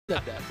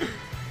That.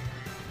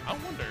 I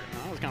wonder.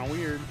 That was kind of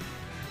weird.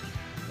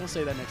 Don't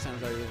say that next time,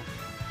 Zaru.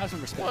 Have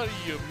some respect. What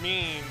do you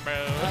mean, bro?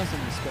 Have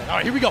some respect. All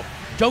right, here we go.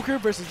 Joker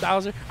versus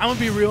Bowser. I'm going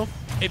to be real.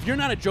 If you're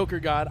not a Joker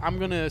god, I'm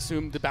going to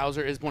assume the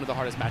Bowser is one of the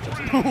hardest matchups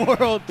in the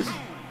world.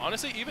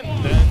 Honestly, even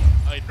then,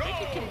 I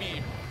think it can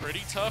be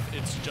pretty tough.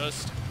 It's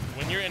just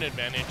when you're in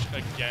advantage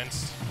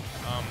against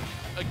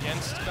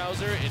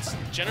Bowser, it's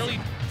generally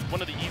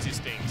one of the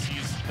easiest things.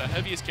 He's the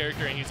heaviest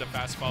character, and he's a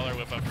fast faller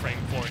with a frame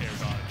 4 air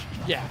dodge.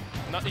 Yeah.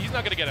 He's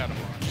not going to get out of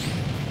launch.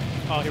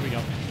 Oh, here we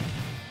go.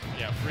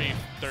 Yeah, free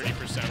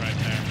 30% right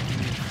there.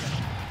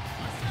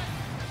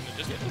 And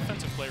just a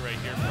defensive play right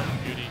here from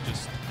Guti,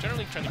 just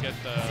generally trying to get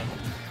the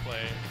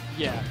play.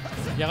 Yeah.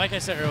 Yeah, like I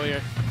said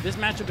earlier, this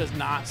matchup does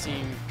not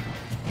seem...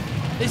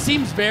 It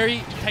seems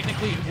very,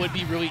 technically, it would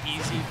be really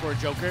easy for a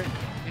Joker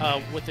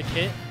with the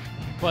kit,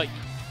 but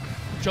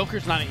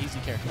Joker's not an easy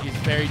character. He's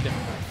very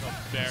difficult.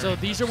 So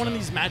these are one of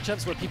these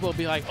matchups where people will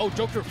be like, oh,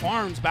 Joker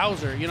farms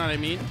Bowser, you know what I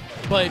mean?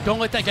 But don't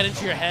let that get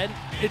into your head.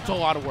 It's a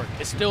lot of work.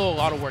 It's still a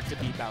lot of work to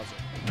beat Bowser.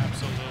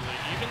 Absolutely.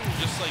 Even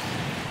just like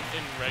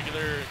in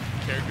regular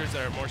characters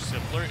that are more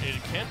simpler,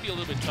 it can be a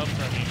little bit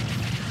tougher. I mean,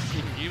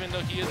 even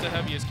though he is the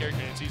heaviest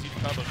character and it's easy to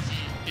combo,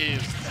 he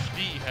is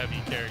the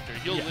heavy character.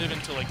 He'll live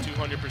until like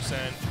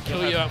 200%.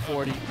 Kill you at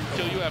 40.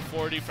 Kill you at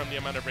 40 from the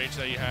amount of rage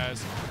that he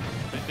has.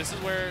 But this is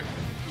where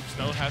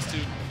Snow has to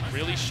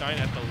really shine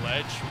at the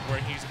ledge where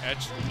he's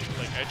edge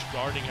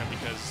guarding him,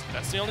 because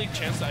that's the only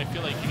chance that I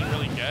feel like he can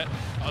really get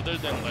other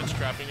than ledge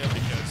trapping him,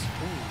 because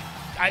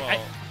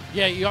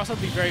yeah, you also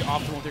have to be very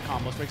optimal with your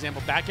combos. For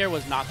example, back air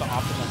was not the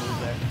optimal move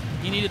there.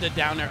 You needed the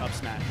down air up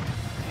smash.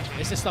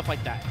 It's just stuff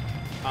like that.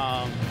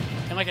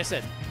 And like I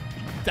said,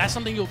 that's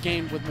something you'll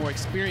gain with more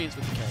experience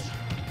with the character.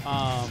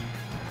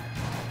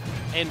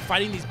 And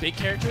fighting these big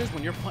characters,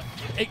 when you're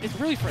it's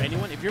really for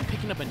anyone. If you're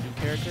picking up a new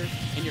character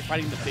and you're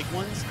fighting the big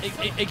ones,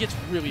 it gets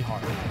really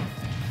hard.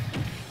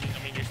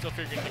 I mean, you're still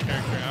figuring the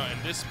character out,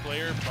 and this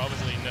player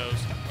probably knows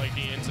like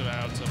the ins and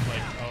outs of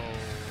like, oh,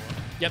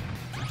 yep,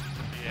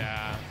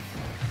 yeah.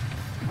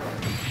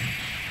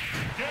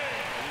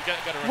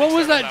 What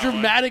was that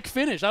dramatic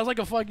finish? That was like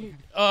a fucking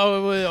that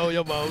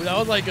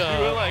was like a.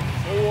 You were like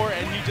 4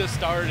 and you just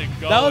started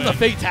going. That was a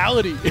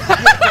fatality.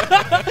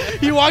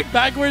 He walked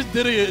backwards,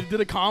 did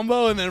a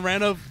combo, and then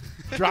ran up,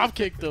 drop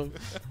kicked him.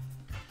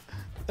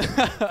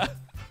 I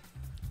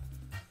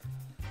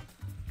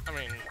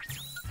mean,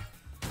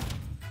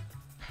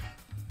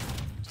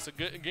 just a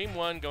good game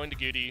 1 going to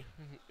Guti.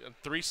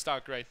 3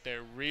 stock right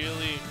there. Really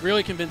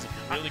convincing.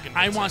 Really convincing.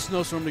 I want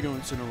Snowstorm to go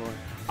in Cineroy.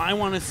 I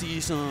want to see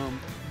some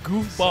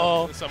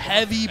goofball, some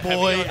heavy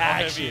boy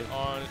action. Heavy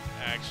on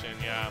action,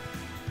 yeah.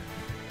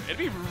 It'd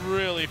be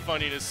really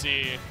funny to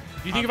see.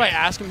 Do you think if I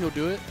ask him, he'll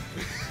do it?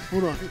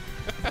 Hold on.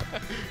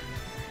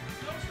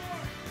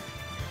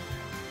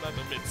 Not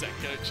the mid-set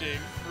coaching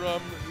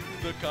from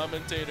the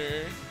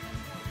commentator.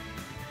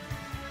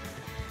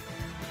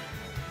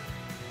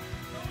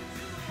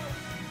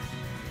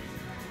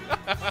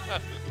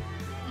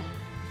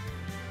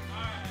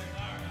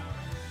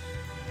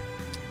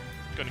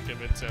 Couldn't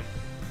convince him.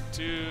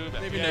 Too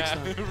bad. Maybe next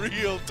time.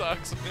 Real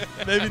toxic.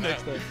 Maybe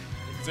next time.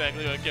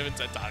 Exactly what Kevin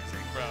said. Toxic,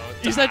 bro.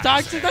 You said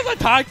toxic? That's not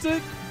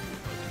toxic.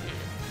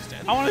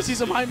 I want to see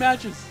some high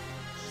matches.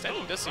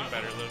 Standing does seem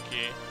better, low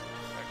key.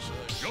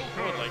 Actually,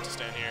 I would like to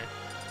stand here.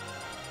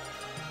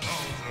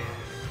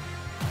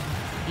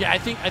 Yeah, I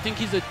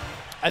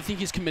think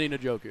he's committing to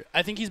Joker.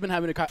 I think he's been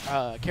having a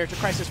character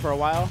crisis for a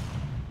while.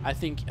 I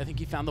think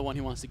he found the one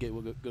he wants to get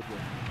good with.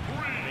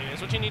 I mean,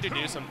 it's what you need to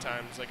do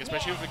sometimes. Like,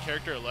 especially with a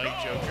character like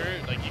Joker,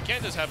 like you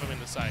can't just have him in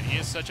the side. He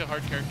is such a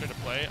hard character to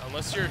play,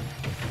 unless you're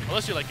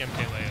like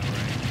MKLeo,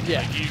 right? Yeah.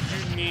 Like,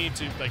 you need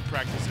to like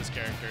practice this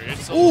character.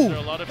 There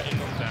are a lot of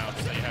ins and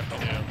outs that you have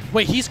to do.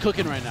 Wait, he's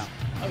cooking right now.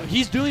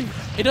 He's doing.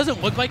 It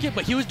doesn't look like it,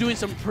 but he was doing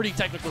some pretty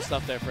technical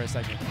stuff there for a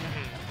second.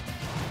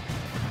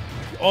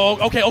 Oh,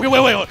 okay,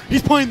 wait.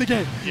 He's playing the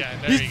game. Yeah,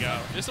 there you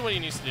go. This is what he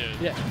needs to do.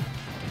 Yeah.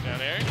 Down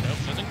air. Nope,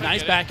 doesn't quite nice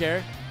get back it.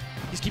 air.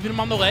 He's keeping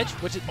him on the ledge,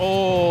 which is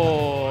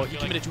he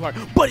committed too hard.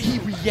 But he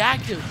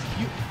reacted.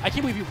 I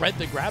can't believe he read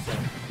the grab there,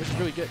 which is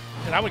really good.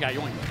 Because I would have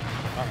got yoinked.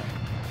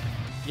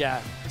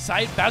 Yeah.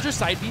 Bowser's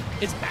side beat.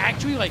 It's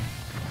actually like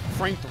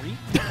frame 3.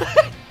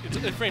 It's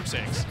frame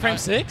 6. Frame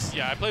 6?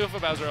 Yeah, I play with a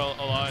Bowser a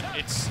lot.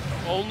 It's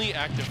only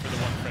active for the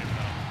 1 frame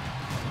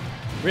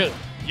though. Really?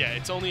 Yeah,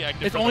 it's only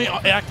active. It's only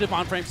active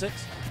on frame 6?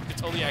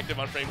 It's only active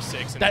on frame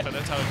 6, and that's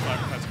how his Cloud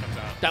Pass comes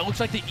out. That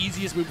looks like the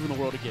easiest move in the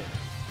world to get.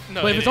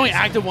 No, but if it's only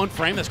active 1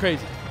 frame, that's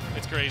crazy.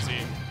 It's crazy.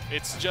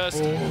 It's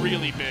just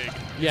really big.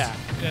 Yeah.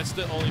 That's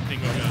the only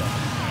thing we're good.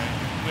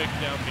 Right? Quick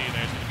down B,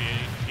 there's going to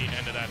be the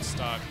end of that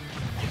stock.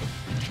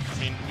 I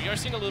mean, we are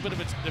seeing a little bit of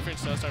a different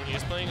Snowstorm. He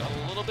is playing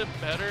a little bit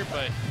better,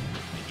 but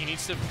he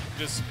needs to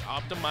just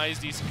optimize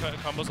these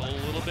combos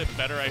a little bit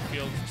better, I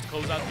feel, to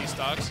close out these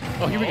stocks.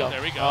 Oh, here we go.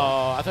 There we go.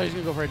 Oh, I thought he was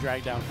going to go for a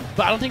drag down.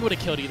 But I don't think it would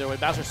have killed either way.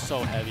 Bowser's so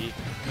heavy.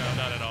 No,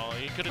 not at all.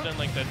 He could have done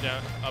like that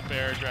down, up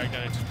air, drag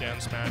down into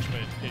down smash, but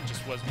it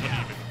just wasn't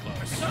even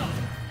close.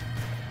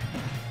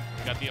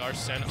 We got the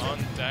Arsene on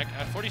deck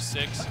at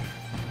 46.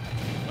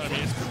 I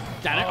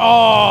mean,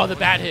 Oh, the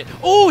bad hit.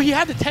 Oh, he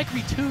had the tech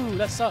read too.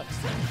 That sucks.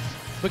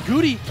 But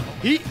Guti,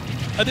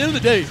 at the end of the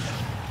day,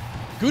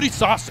 Guti's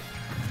saucer.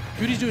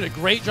 Guti's doing a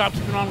great job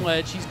keeping on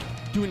ledge. He's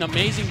doing an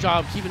amazing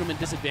job keeping him in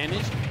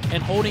disadvantage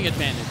and holding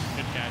advantage.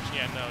 Good catch.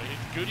 Yeah, no,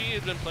 Guti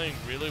has been playing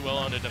really well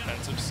on the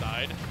defensive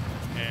side,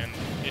 and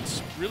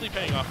it's really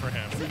paying off for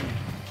him.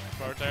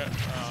 Forward there,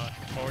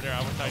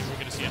 I would thought we were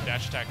going to see a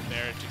dash attack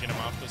there to get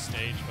him off the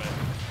stage, but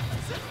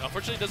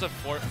unfortunately does a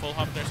full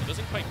hop there, so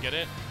doesn't quite get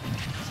it.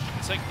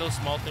 It's like those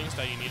small things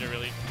that you need to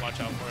really watch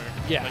out for.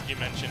 Yeah. Like you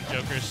mentioned,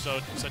 Joker is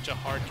such a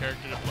hard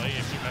character to play.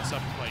 If you mess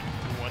up like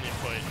one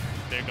input,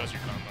 there goes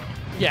your combo.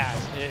 Yeah,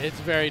 it's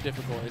very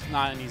difficult. It's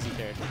not an easy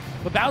character.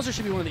 But Bowser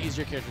should be one of the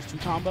easier characters to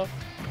combo.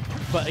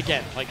 But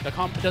again, like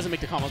it doesn't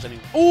make the combos any.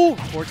 Oh,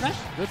 forward smash.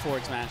 Good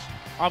forward smash.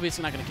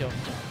 Obviously not going to kill.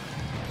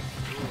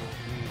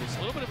 There's a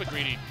little bit of a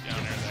greedy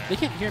downer there. They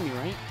can't hear me,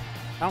 right?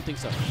 I don't think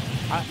so.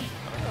 I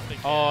don't know if they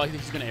can. Oh, I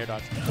think he's going to air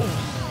dodge.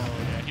 Oh,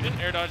 yeah, he didn't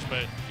air dodge,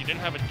 but he didn't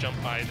have a jump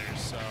either,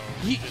 so...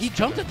 He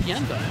jumped at the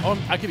end, though. Oh,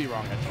 I could be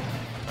wrong,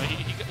 actually.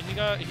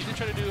 He did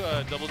try to do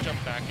a double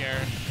jump back air,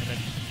 and then,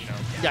 you know...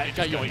 Yeah, it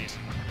got yoinked.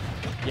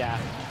 Yeah.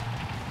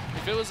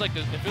 If it was like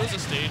a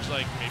stage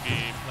like maybe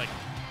like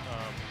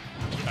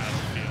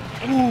Battlefield,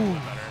 it Ooh. would have been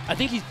better. I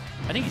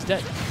think he's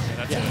dead. Yeah,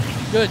 that's Yeah.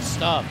 it. Good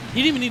stuff.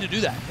 He didn't even need to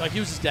do that. Like, he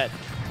was just dead,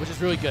 which is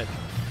really good.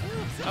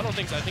 I don't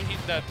think so. I think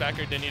that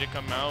backer did need to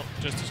come out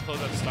just to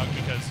close out the stock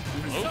because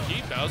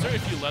low-key Bowser,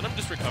 if you let him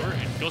just recover,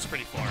 it goes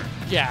pretty far.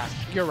 Yeah,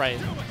 you're right.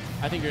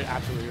 I think you're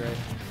absolutely right.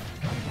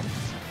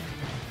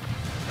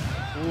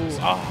 Ooh,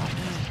 oh.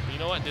 You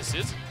know what? This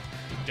is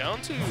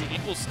down to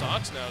equal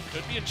stocks now.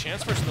 Could be a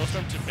chance for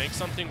Snowstorm to make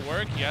something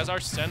work. He has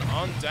Arsene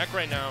on deck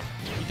right now.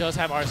 He does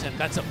have Arsene.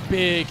 That's a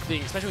big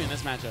thing, especially in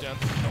this matchup. Down.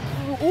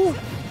 Ooh.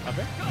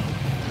 Okay.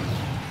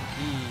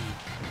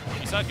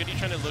 You saw Guti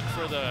trying to look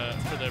for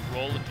the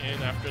roll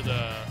in after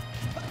the,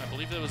 I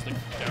believe it was the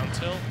down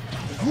tilt.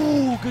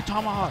 Ooh, good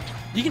tomahawk.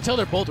 You can tell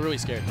they're both really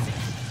scared.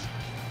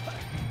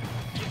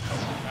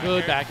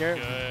 Good back air.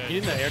 Good. He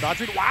did the air dodge.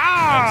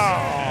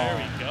 Wow.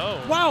 There we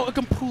go. Wow, a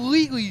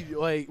completely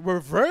like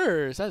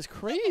reverse. That's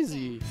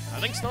crazy. I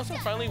think Snowstorm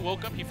finally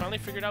woke up. He finally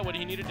figured out what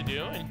he needed to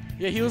do. And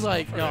Yeah, he was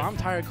like, yo, I'm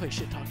tired of Clay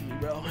shit talking to me,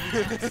 bro.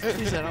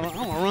 He said, I want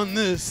to run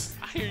this.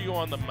 I hear you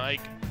on the mic.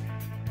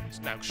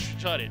 Just now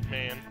shut it,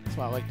 man. That's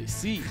what I like to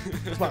see.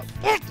 That's what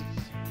I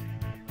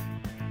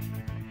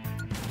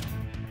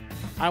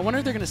I wonder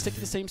if they're going to stick to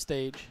the same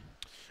stage.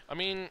 I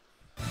mean,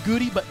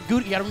 Guti, but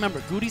Guti, you got to remember,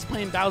 Guti's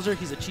playing Bowser.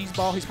 He's a cheese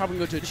ball. He's probably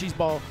going to go to a cheese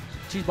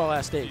ball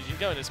ass stage. he's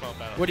going to small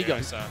battle. Where'd he go?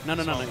 So No.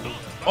 small-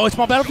 Oh, it's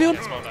small battlefield?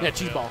 Small Yeah, battlefield.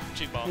 cheese ball.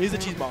 Cheese ball. He's a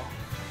cheese ball.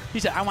 He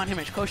said, I want him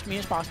as close to me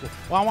as possible.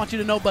 Well, I want you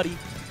to know, buddy,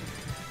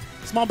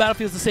 small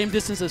battlefield is the same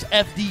distance as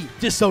FD,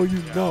 just so you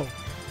know.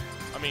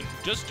 I mean,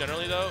 just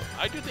generally though,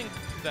 I do think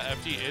that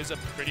FD is a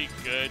pretty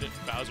good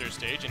Bowser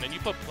stage, and then you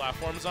put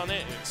platforms on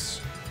it,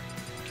 it's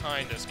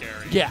kind of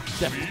scary. Yeah,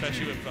 definitely.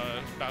 Especially with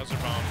Bowser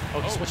Bomb.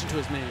 Oh, he's switching to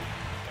his main.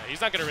 Yeah,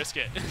 he's not gonna risk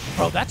it.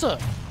 Bro, that's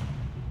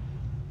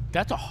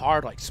a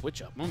hard like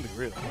switch up. I'm gonna be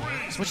real.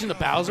 Switching to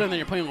Bowser and then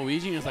you're playing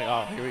Luigi and it's like,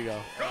 oh, here we go.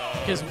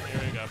 Because Here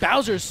we go.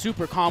 Bowser is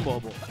super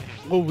comboable.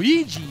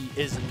 Luigi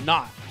is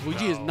not.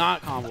 Luigi is No.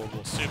 not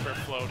comboable. Super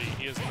floaty.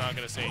 He is not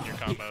gonna stay in your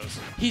combos.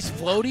 He's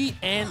floaty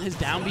and his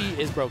down B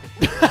is broken.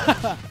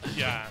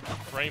 Yeah,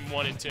 frame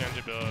 1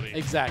 intangibility.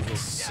 Exactly.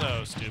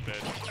 So stupid.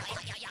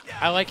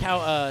 I like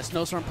how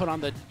Snowstorm put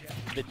on the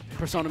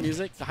Persona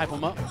music to hype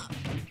him up.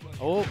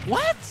 Oh,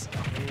 what?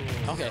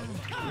 Ooh. Okay.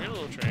 Weird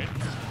little trade.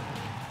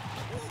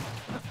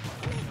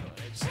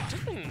 It's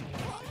just been,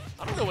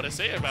 I don't know what to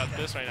say about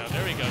this right now.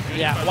 There we go. Good.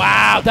 Yeah,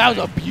 wow, that was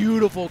a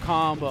beautiful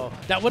combo.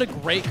 That what a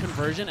great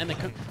conversion, and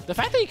the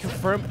fact that he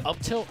confirmed up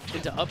tilt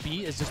into up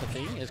B is just a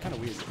thing is kind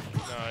of weird.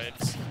 No,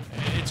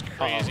 it's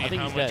crazy I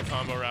think how he's much dead.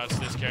 combo routes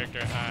this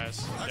character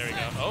has. There we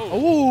go. Oh,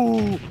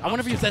 Oh, I wonder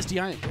if he was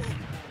SDI.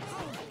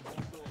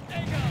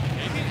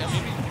 maybe.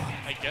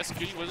 I guess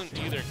Guti wasn't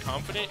either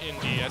confident in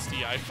the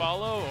SDI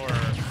follow or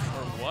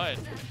what,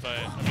 but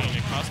I mean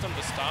it cost him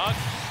the stock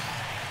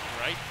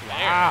right there.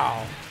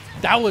 Wow,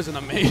 that was an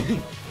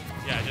amazing.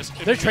 Yeah, just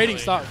They're trading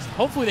really- stocks.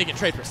 Hopefully they can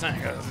trade percent.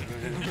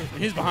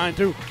 He's behind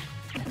too.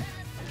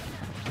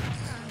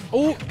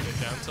 Oh,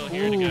 Down till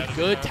here to get out of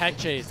good the tech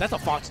chase. That's a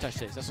Fox tech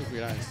chase. That's super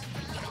nice.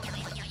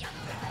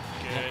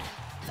 Good.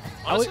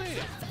 Honestly,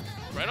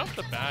 right off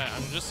the bat,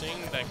 I'm just seeing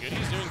that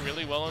Guti's doing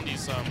really well on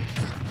these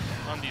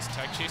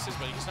tech chases,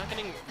 but he's not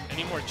getting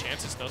any more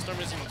chances. Snowstorm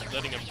isn't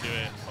letting him do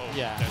it. Oh,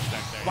 Yeah. That's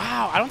back there.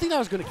 Wow, I don't think that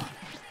was gonna.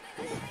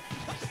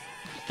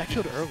 That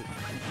killed early.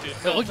 Dude,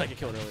 It looked like it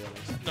killed early. At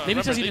least. no, Maybe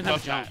remember, because he they didn't have a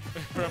buffed jump.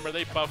 that. Remember,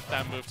 they buffed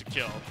that move to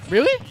kill.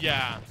 Really?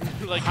 Yeah.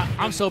 Like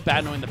I'm so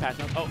bad knowing the patch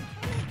notes. Oh,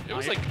 it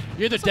was like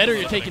you're either it's dead or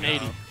like you're taking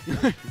 80.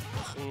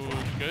 Ooh,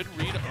 good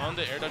read on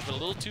the air dodge, but a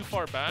little too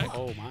far back.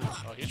 Oh my.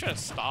 Oh, he's trying to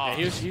stop.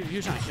 Yeah, he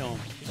was trying to kill him.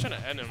 He's trying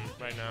to end him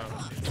right now.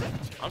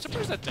 I'm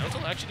surprised that down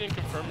tilt actually didn't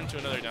confirm into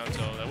another down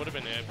tilt. That would have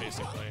been it,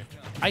 basically.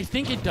 I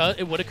think it does.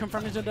 It would have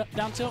confirmed his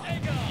down tilt.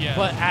 Yeah.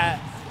 But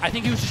I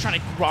think he was just trying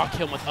to rock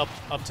him with up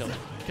tilt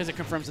because it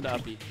confirms into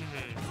up B.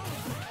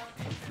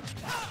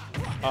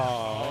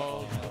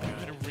 Oh,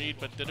 good read,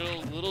 but did it a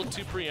little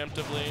too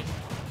preemptively.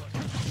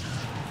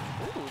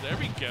 Ooh, there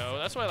we go.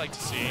 That's what I like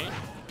to see.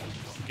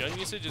 Gun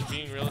usage is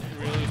being really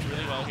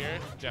well here.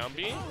 Down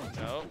B?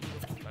 No.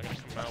 Not going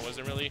to come out.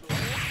 Wasn't really.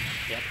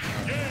 Yep.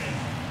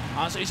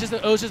 Honestly,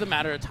 it was just a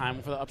matter of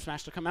time for the up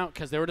smash to come out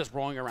because they were just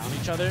rolling around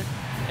each other.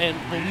 And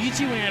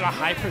Luigi, when you're at a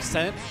high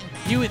percent,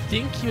 you would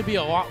think he would be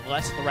a lot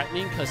less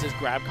threatening because his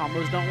grab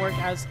combos don't work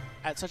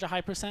at such a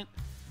high percent.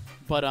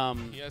 But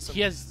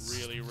he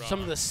has really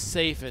some of the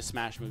safest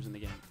smash moves in the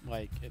game.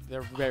 Like,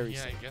 they're very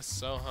safe. I guess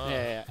so, huh?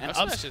 Yeah. And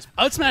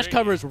up smash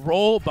covers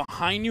roll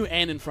behind you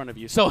and in front of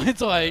you. So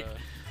it's like,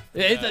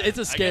 it's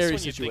a scary I guess when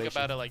situation. you think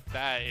about it like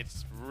that,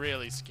 it's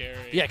really scary.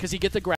 Yeah, because you get the grab.